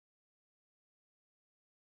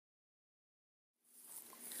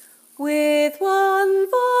with one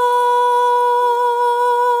voice,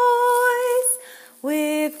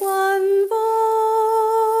 with one voice,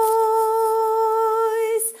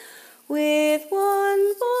 with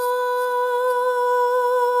one voice,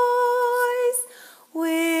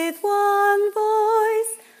 with one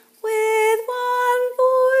voice, with one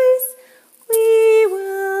voice, we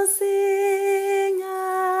will sing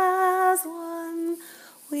as one,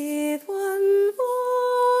 with one voice.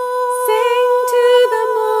 Sing to the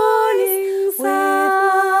morning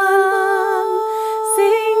sun,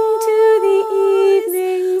 sing to the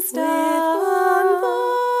evening star,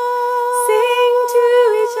 sing to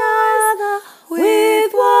each other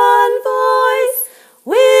with one voice,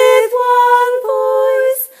 with one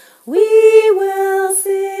voice, we will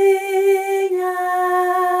sing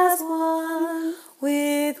as one,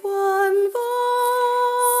 with one voice.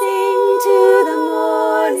 Sing to the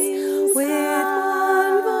morning with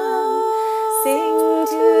one voice, sing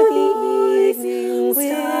to the evening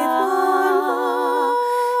star,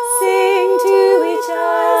 sing to each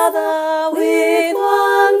other with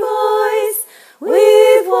one voice,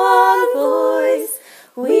 with one voice,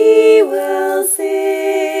 we will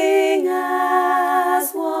sing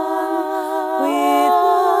as one, with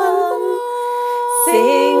one voice.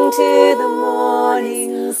 Sing to the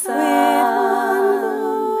morning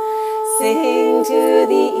sun, sing to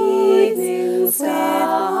the evening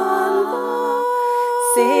star,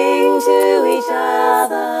 sing to each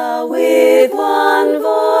other with one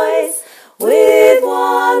voice, with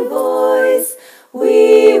one voice,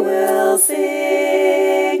 we will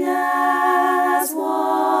sing as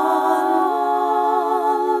one.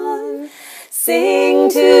 Sing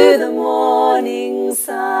to the morning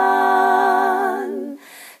sun,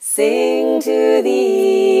 sing to the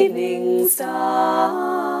evening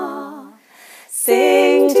star,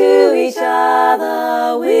 sing to each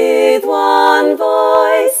other with one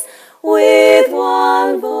voice, with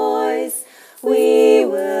one voice, we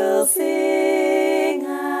will sing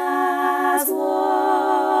as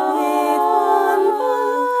one, with one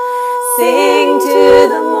voice. Sing to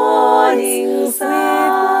the morning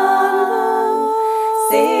sun,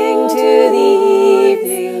 sing to the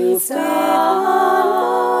evening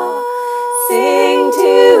star, sing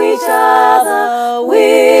to each other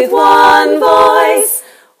with one voice,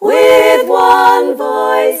 with one